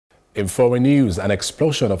In foreign news, an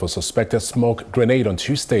explosion of a suspected smoke grenade on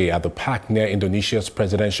Tuesday at the park near Indonesia's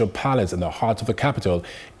presidential palace in the heart of the capital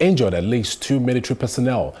injured at least 2 military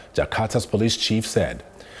personnel, Jakarta's police chief said.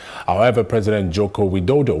 However, President Joko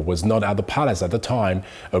Widodo was not at the palace at the time,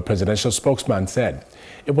 a presidential spokesman said.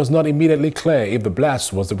 It was not immediately clear if the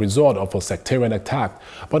blast was the result of a sectarian attack,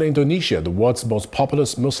 but Indonesia, the world's most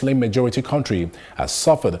populous Muslim-majority country, has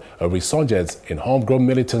suffered a resurgence in homegrown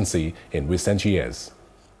militancy in recent years.